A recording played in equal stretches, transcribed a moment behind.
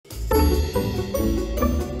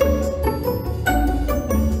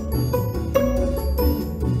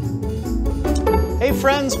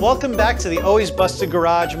friends, welcome back to the Always Busted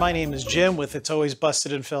Garage. My name is Jim with It's Always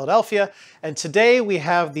Busted in Philadelphia, and today we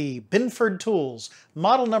have the BINFORD Tools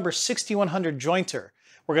model number 6100 jointer.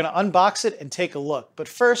 We're going to unbox it and take a look, but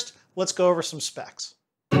first let's go over some specs.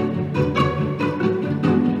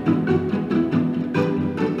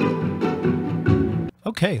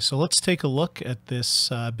 Okay, so let's take a look at this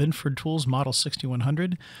BINFORD Tools Model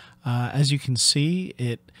 6100. As you can see,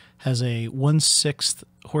 it has a 1/6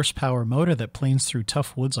 horsepower motor that planes through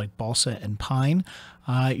tough woods like balsa and pine.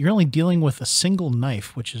 You're only dealing with a single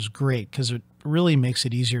knife, which is great because it really makes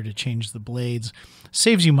it easier to change the blades.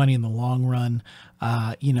 Saves you money in the long run.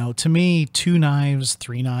 You know, to me, 2 knives,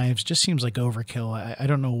 3 knives just seems like overkill. I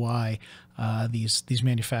don't know why these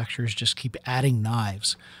manufacturers just keep adding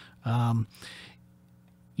knives.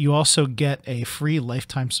 You also get a free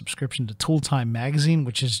lifetime subscription to Tool Time magazine,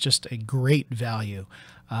 which is just a great value.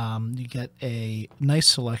 You get a nice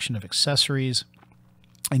selection of accessories,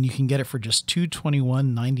 and you can get it for just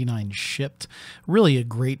 $221.99 shipped. Really a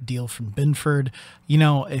great deal from BINFORD. You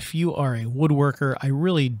know, if you are a woodworker, I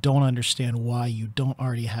really don't understand why you don't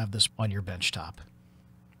already have this on your benchtop.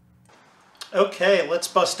 Okay, let's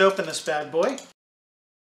bust open this bad boy.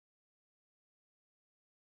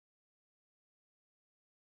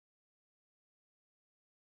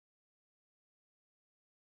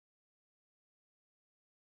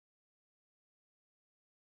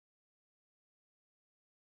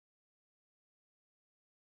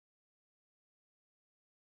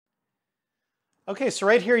 Okay, so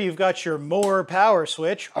right here you've got your more power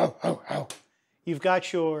switch. You've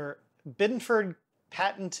got your BINFORD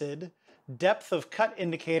patented depth of cut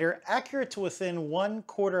indicator, accurate to within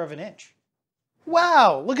 1/4 of an inch.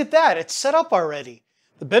 Wow, look at that, it's set up already.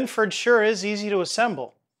 The BINFORD sure is easy to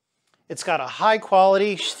assemble. It's got a high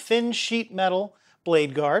quality, thin sheet metal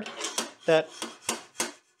blade guard that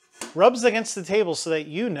rubs against the table so that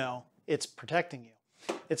you know it's protecting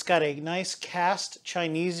you. It's got a nice cast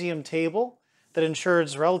Chinesium table that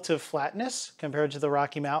ensures relative flatness compared to the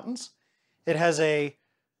Rocky Mountains. It has a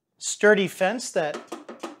sturdy fence that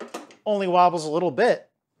only wobbles a little bit.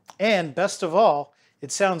 And best of all, it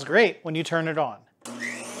sounds great when you turn it on.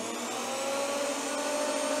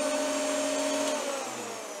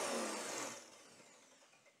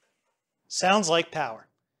 Sounds like power.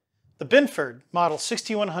 The BINFORD Model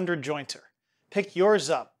 6100 jointer. Pick yours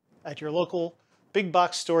up at your local big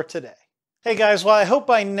box store today. Hey guys, well I hope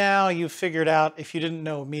by now you've figured out, if you didn't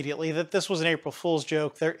know immediately, that this was an April Fool's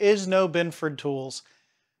joke. There is no BINFORD Tools.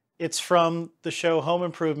 It's from the show Home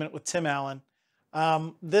Improvement with Tim Allen.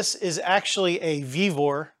 This is actually a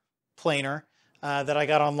Vivor planer that I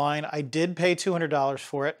got online. I did pay $200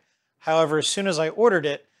 for it. However, as soon as I ordered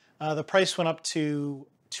it, the price went up to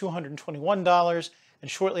 $221, and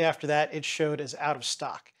shortly after that it showed as out of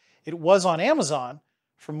stock. It was on Amazon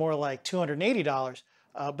for more like $280,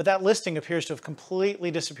 but that listing appears to have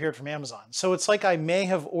completely disappeared from Amazon. So it's like I may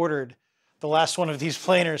have ordered the last one of these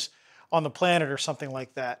planers on the planet or something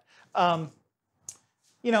like that.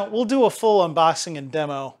 You know, we'll do a full unboxing and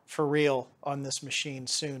demo for real on this machine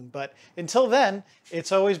soon, but until then,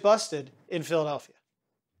 it's always busted in Philadelphia.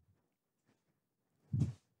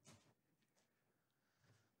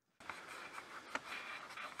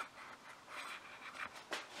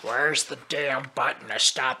 Where's the damn button to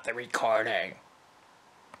stop the recording?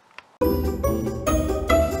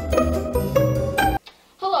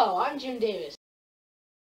 Hello, I'm Jim Davis.